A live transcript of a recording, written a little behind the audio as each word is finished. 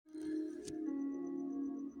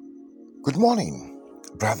Good morning,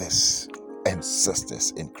 brothers and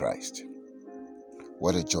sisters in Christ.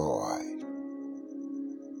 What a joy,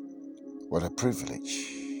 what a privilege,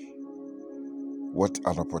 what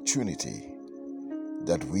an opportunity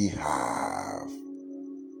that we have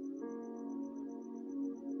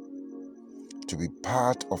to be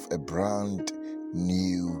part of a brand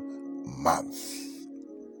new month.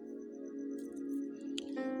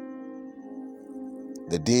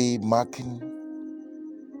 The day marking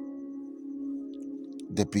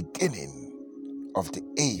the beginning of the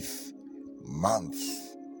 8th month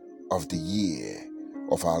of the year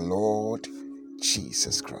of our Lord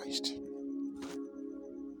Jesus Christ.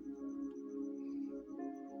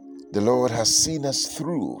 The Lord has seen us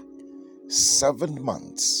through 7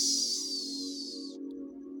 months.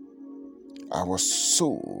 Our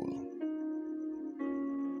soul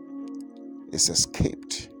is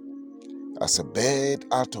escaped as a bird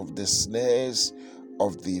out of the snares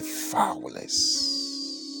of the fowlers.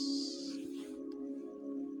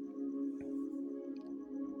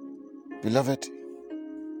 Beloved,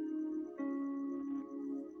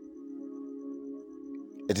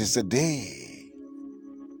 it is a day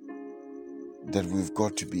that we've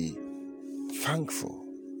got to be thankful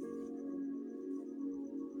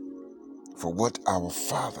for what our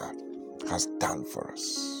Father has done for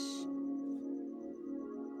us.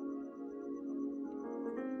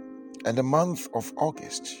 And the month of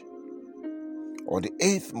August, or the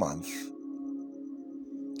 8th month,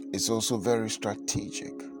 is also very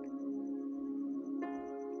strategic,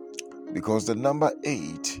 because the number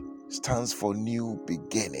 8 stands for new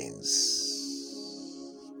beginnings.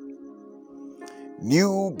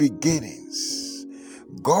 New beginnings.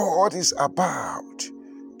 God is about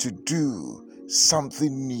to do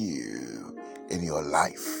something new in your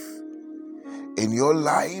life. In your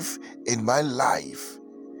life, in my life.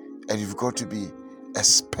 And you've got to be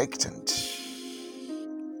expectant.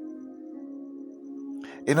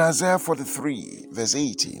 In Isaiah 43, verse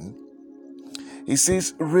 18, he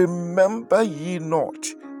says, "Remember ye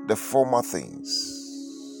not the former things,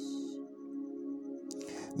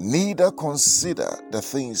 neither consider the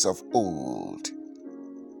things of old."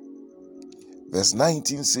 Verse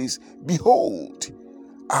 19 says, "Behold,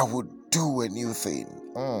 I will do a new thing.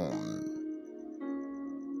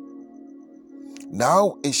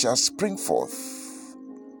 Now it shall spring forth,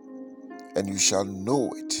 and you shall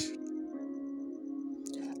know it.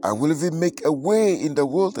 I will even make a way in the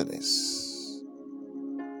wilderness,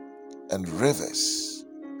 and rivers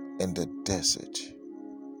in the desert."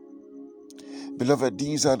 Beloved,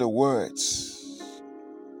 these are the words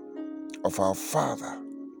of our Father.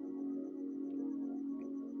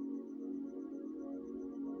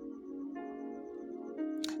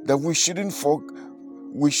 That we shouldn't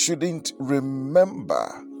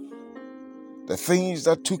remember the things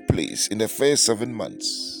that took place in the first 7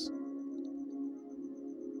 months.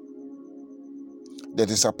 The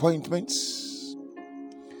disappointments,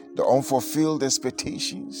 the unfulfilled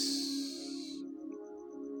expectations,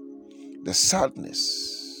 the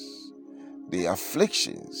sadness, the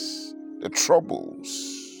afflictions, the troubles,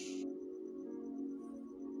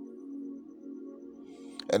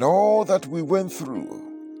 and all that we went through,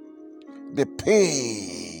 the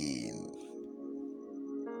pain,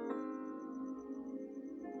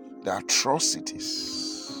 the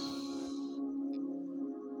atrocities,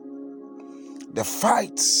 the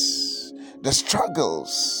fights, the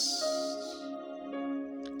struggles,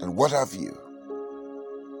 and what have you.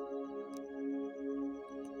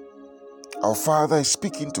 Our Father is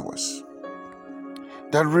speaking to us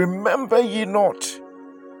that remember ye not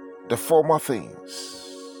the former things,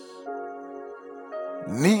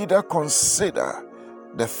 neither consider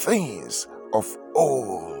the things of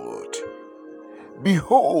old.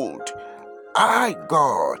 Behold, I,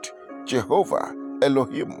 God, Jehovah,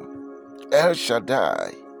 Elohim, El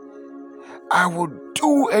Shaddai, I will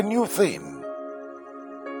do a new thing.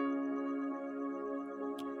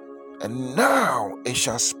 And now it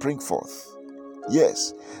shall spring forth.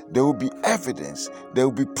 Yes, there will be evidence, there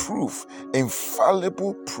will be proof,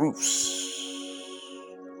 infallible proofs.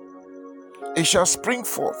 It shall spring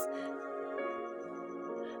forth,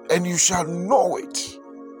 and you shall know it.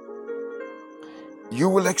 You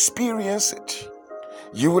will experience it.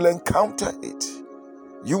 You will encounter it.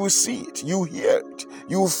 You will see it. You hear it.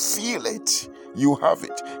 You will feel it. You have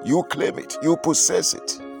it. You claim it. You possess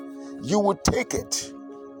it. You will take it.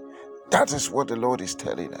 That is what the Lord is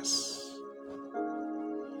telling us.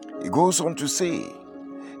 He goes on to say,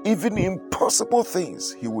 even impossible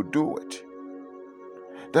things, He will do it.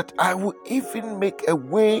 That I will even make a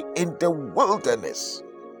way in the wilderness.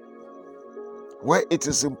 Where it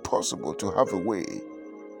is impossible to have a way,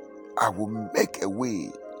 I will make a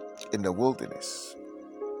way in the wilderness.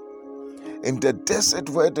 In the desert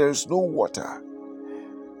where there is no water,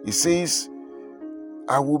 he says,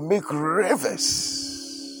 I will make rivers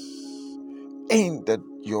in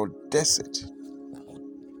your desert.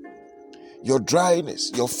 Your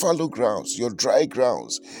dryness, your fallow grounds, your dry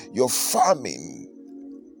grounds, your farming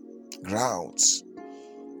grounds,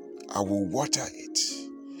 I will water it.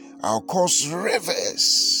 I'll cause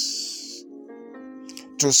rivers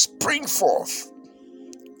to spring forth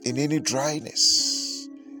in any dryness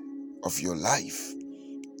of your life.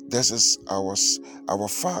 This is our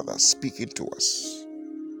Father speaking to us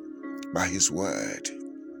by His word.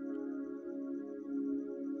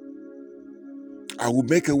 I will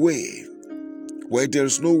make a way where there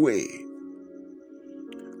is no way.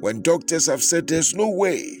 When doctors have said there's no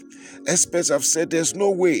way, experts have said there's no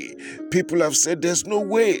way, people have said there's no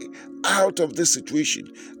way out of this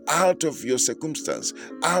situation, out of your circumstance,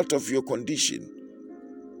 out of your condition,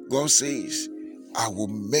 God says, I will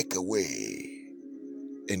make a way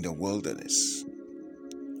in the wilderness.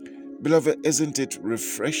 Beloved, isn't it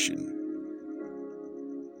refreshing?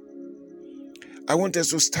 I want us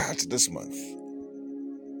to start this month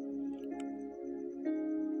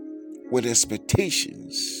with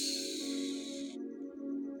expectations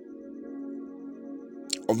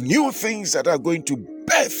of new things that are going to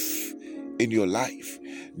birth in your life,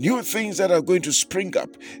 new things that are going to spring up,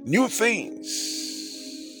 new things.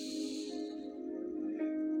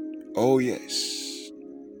 Oh yes,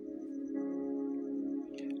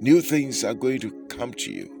 new things are going to come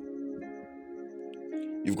to you.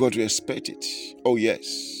 You've got to expect it. Oh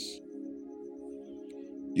yes,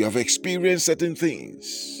 you have experienced certain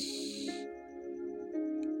things,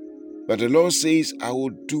 but the Lord says, I will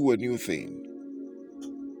do a new thing.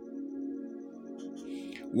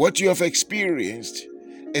 What you have experienced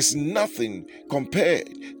is nothing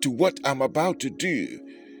compared to what I'm about to do.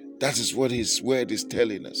 That is what His word is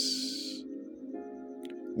telling us.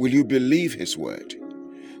 Will you believe His word?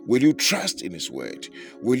 Will you trust in His word?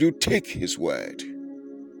 Will you take His word?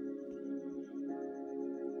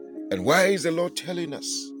 And why is the Lord telling us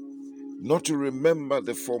not to remember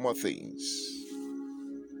the former things?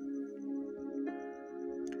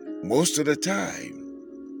 Most of the time,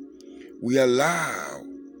 we allow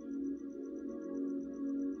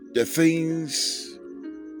the things,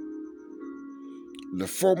 the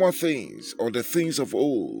former things, or the things of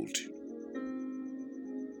old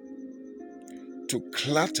to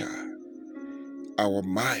clutter our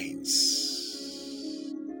minds.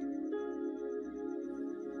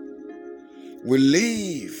 We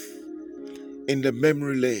live in the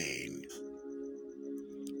memory lane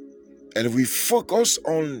and we focus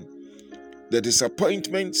on the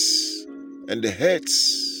disappointments and the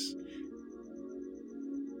hurts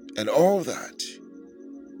and all that.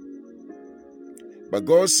 But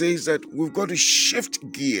God says that we've got to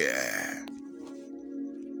shift gear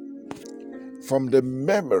from the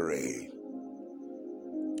memory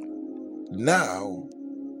now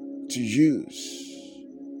to use.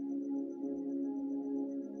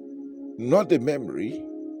 Not the memory,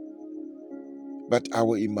 but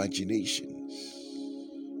our imaginations.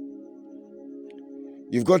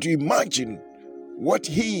 You've got to imagine what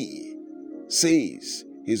He says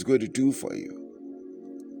He's going to do for you.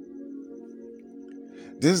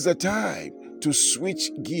 This is the time to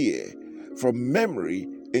switch gear from memory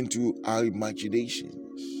into our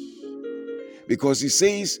imaginations. Because He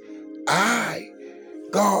says, I,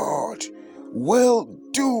 God, will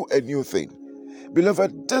do a new thing.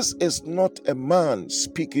 Beloved, this is not a man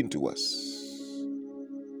speaking to us.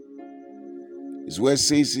 His word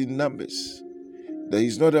says in Numbers that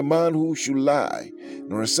He's not a man who should lie,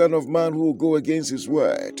 nor a son of man who will go against His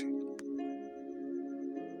word.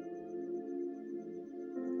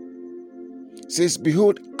 Says,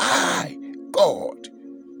 behold, I, God,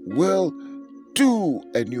 will do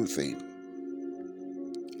a new thing.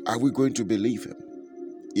 Are we going to believe Him?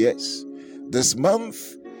 Yes. This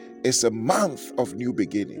month is a month of new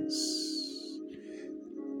beginnings,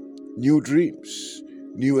 new dreams,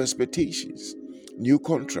 new expectations, new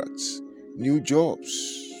contracts, new jobs,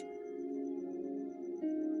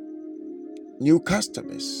 new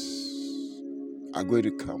customers are going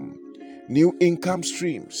to come, new income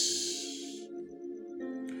streams,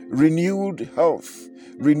 renewed health,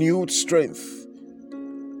 renewed strength,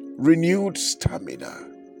 renewed stamina,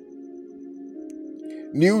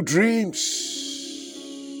 new dreams.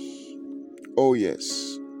 Oh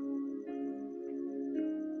yes,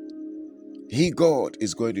 He, God,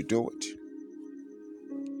 is going to do it.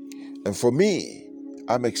 And for me,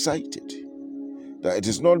 I'm excited that it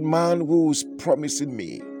is not man who is promising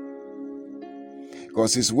me.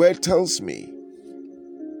 Because his word tells me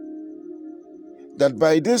that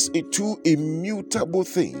by these two immutable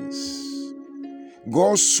things,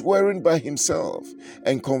 God swearing by himself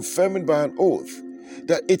and confirming by an oath,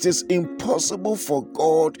 that it is impossible for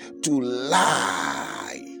God to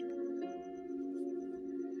lie.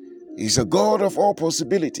 He's a God of all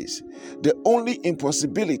possibilities. The only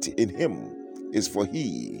impossibility in him is for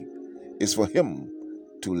him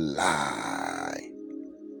to lie.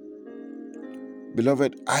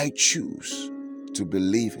 Beloved, I choose to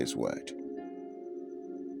believe his word.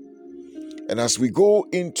 And as we go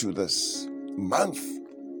into this month,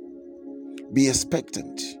 be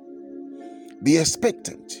expectant. Be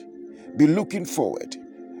expectant. Be looking forward.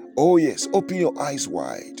 Oh yes, open your eyes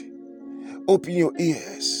wide. Open your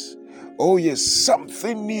ears. Oh yes,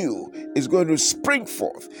 something new is going to spring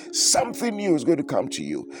forth. Something new is going to come to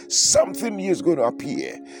you. Something new is going to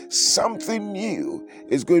appear. Something new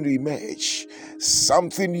is going to emerge.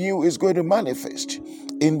 Something new is going to manifest.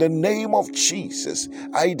 In the name of Jesus,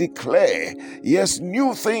 I declare, yes,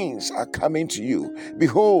 new things are coming to you.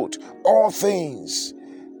 Behold, all things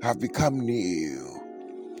have become new.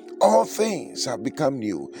 All things have become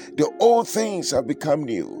new. The old things have become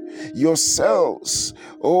new. Your cells,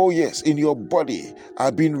 oh yes, in your body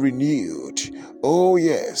are being renewed. Oh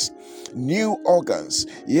yes, new organs.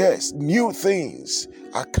 Yes, new things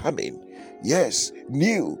are coming. Yes,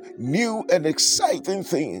 new and exciting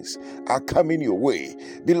things are coming your way.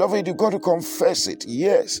 Beloved, you've got to confess it.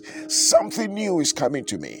 Yes, something new is coming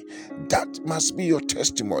to me. That must be your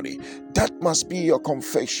testimony. That must be your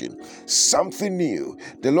confession. Something new.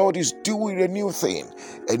 The Lord is doing a new thing.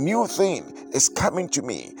 A new thing is coming to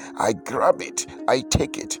me. I grab it. I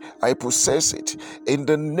take it. I possess it. In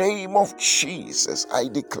the name of Jesus, I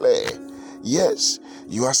declare, yes,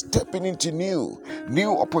 you are stepping into new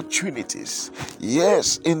opportunities.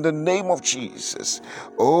 Yes, in the name of Jesus.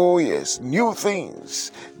 Oh yes, new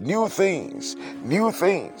things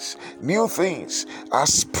are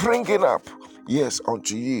springing up, yes,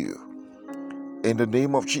 unto you. In the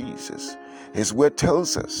name of Jesus. His word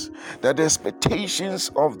tells us that the expectations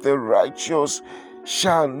of the righteous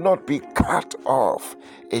shall not be cut off.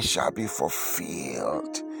 It shall be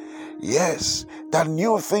fulfilled. Yes, that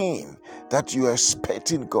new thing that you are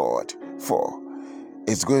expecting God for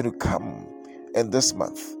is going to come in this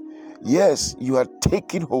month. Yes, you are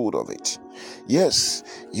taking hold of it. Yes,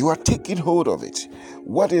 you are taking hold of it.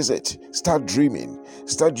 What is it? Start dreaming.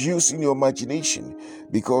 Start using your imagination,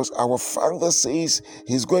 because our Father says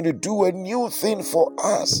he's going to do a new thing for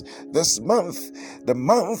us this month, the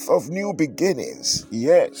month of new beginnings.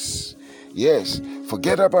 Yes. Yes,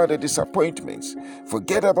 forget about the disappointments.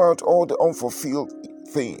 Forget about all the unfulfilled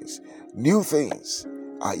things. New things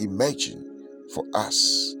are emerging for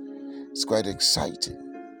us. It's quite exciting.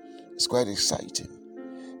 It's quite exciting.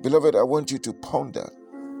 Beloved, I want you to ponder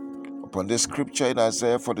upon this scripture in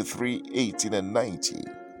Isaiah 43, 18 and 19.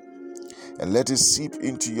 And let it seep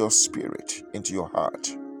into your spirit, into your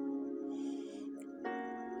heart.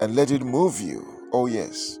 And let it move you. Oh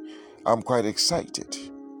yes, I'm quite excited.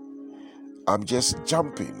 I'm just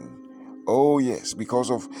jumping. Oh yes, because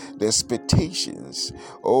of the expectations.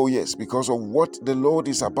 Oh yes, because of what the Lord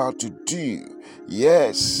is about to do.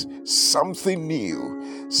 Yes, something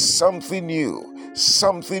new, something new,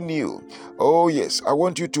 something new. Oh yes, I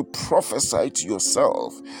want you to prophesy to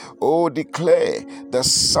yourself. Oh, declare that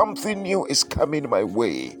something new is coming my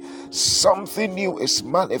way. Something new is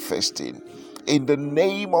manifesting in the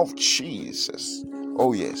name of Jesus.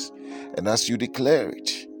 Oh yes, and as you declare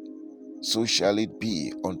it, so shall it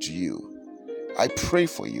be unto you. I pray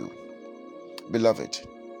for you, beloved,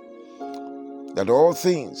 that all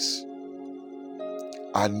things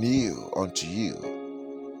are new unto you.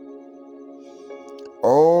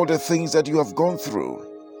 All the things that you have gone through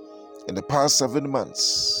in the past 7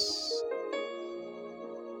 months,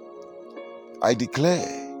 I declare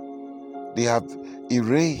they have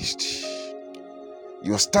erased.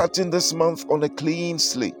 You're starting this month on a clean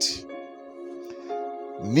slate.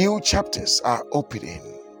 New chapters are opening.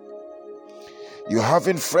 You're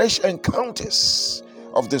having fresh encounters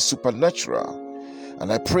of the supernatural.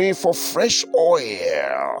 And I pray for fresh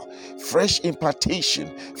oil, fresh impartation,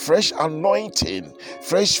 fresh anointing,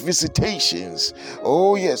 fresh visitations,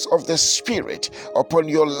 oh yes, of the Spirit upon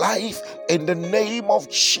your life in the name of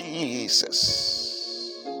Jesus.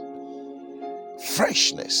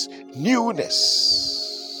 Freshness,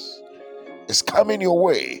 newness is coming your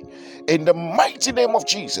way in the mighty name of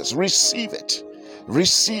Jesus. Receive it.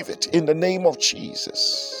 Receive it in the name of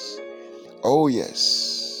Jesus. Oh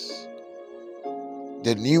yes,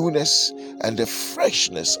 the newness and the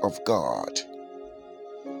freshness of God.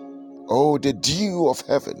 Oh, the dew of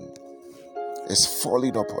heaven is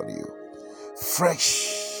falling upon you.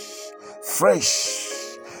 Fresh,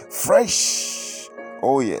 fresh, fresh.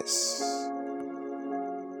 Oh, yes.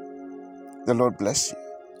 The Lord bless you.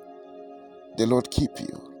 The Lord keep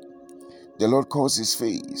you. The Lord cause his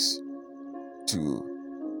face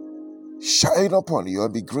to shine upon you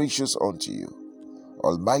and be gracious unto you.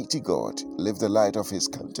 Almighty God, lift the light of his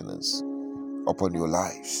countenance upon your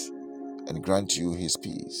lives and grant you his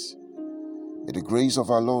peace. May the grace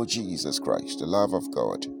of our Lord Jesus Christ, the love of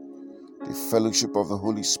God, the fellowship of the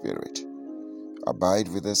Holy Spirit abide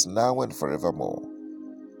with us now and forevermore.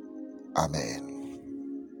 Amen.